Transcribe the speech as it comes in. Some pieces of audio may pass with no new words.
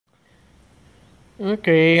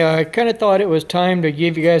Okay, I kind of thought it was time to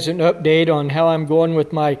give you guys an update on how I'm going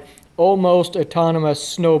with my almost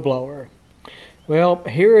autonomous snowblower. Well,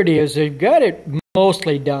 here it is. I've got it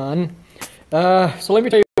mostly done. So let me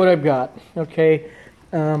tell you what I've got. Okay,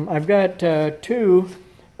 I've got two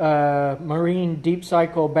marine deep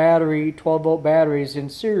cycle battery, 12-volt batteries in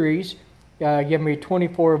series, give me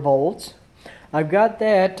 24 volts. I've got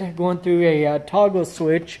that going through a toggle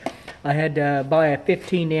switch. I had to buy a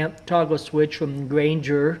 15 amp toggle switch from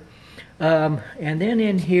Granger. And then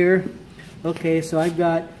in here, okay, so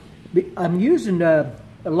I'm using a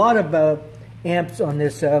lot of amps on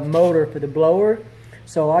this motor for the blower.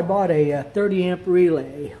 So I bought a 30 amp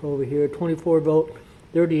relay over here, 24 volt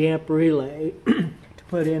 30 amp relay to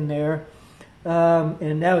put in there.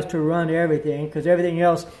 And that was to run everything, because everything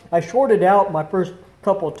else, I shorted out my first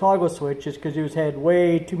couple of toggle switches because it had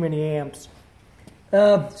way too many amps.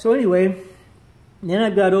 So anyway, then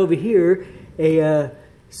I've got over here a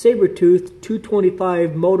Sabertooth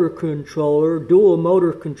 225 motor controller, dual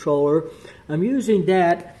motor controller. I'm using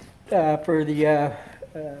that for the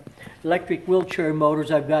electric wheelchair motors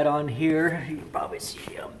I've got on here. You can probably see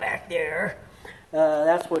them back there.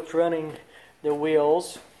 That's what's running the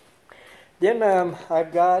wheels. Then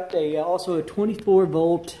I've got also a 24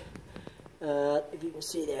 volt, if you can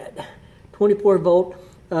see that, 24 volt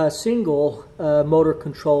single motor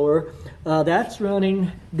controller. That's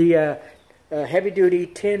running the heavy duty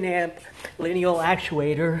 10 amp lineal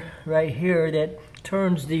actuator right here that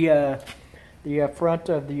turns the front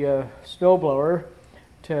of the snowblower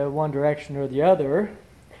to one direction or the other.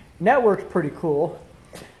 And that works pretty cool.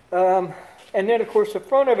 And then of course the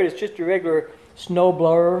front of it is just a regular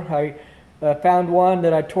snowblower. I found one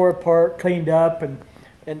that I tore apart, cleaned up, and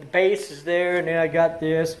the base is there, and then I got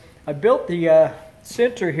this. I built the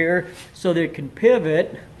center here so that it can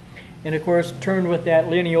pivot, and of course turn with that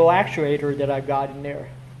lineal actuator that I've got in there.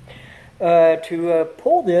 To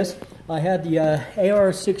pull this, I had the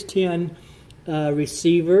AR610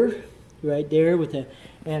 receiver right there with the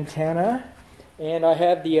antenna, and I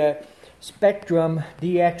have the Spectrum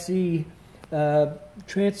DXE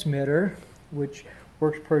transmitter, which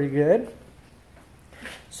works pretty good.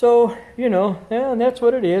 So, you know, and that's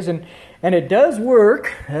what it is, and it does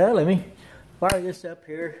work. Let me fire this up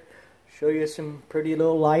here, show you some pretty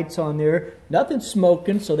little lights on there. Nothing's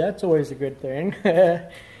smoking, so that's always a good thing.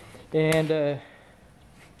 And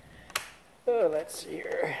oh, let's see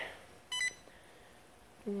here.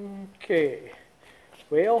 Okay,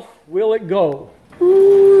 well, will it go?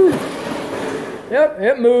 Woo. Yep,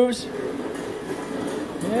 it moves.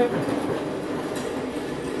 Yep.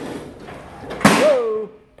 Whoa,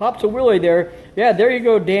 pops a willy there. Yeah, there you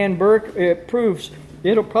go, Dan Burke. It proves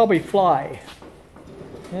it'll probably fly.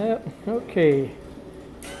 Yep, okay.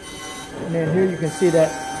 And then here you can see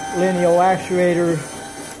that lineal actuator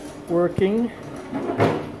working.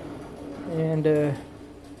 And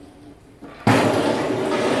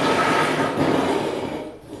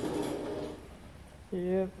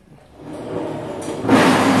yep.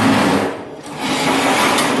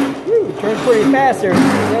 Woo, it turns pretty fast there,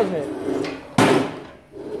 doesn't it?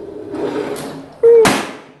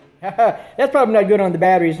 That's probably not good on the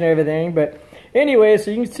batteries and everything, but anyway, so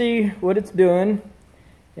you can see what it's doing,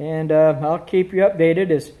 and I'll keep you updated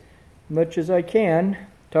as much as I can.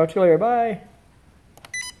 Talk to you later. Bye.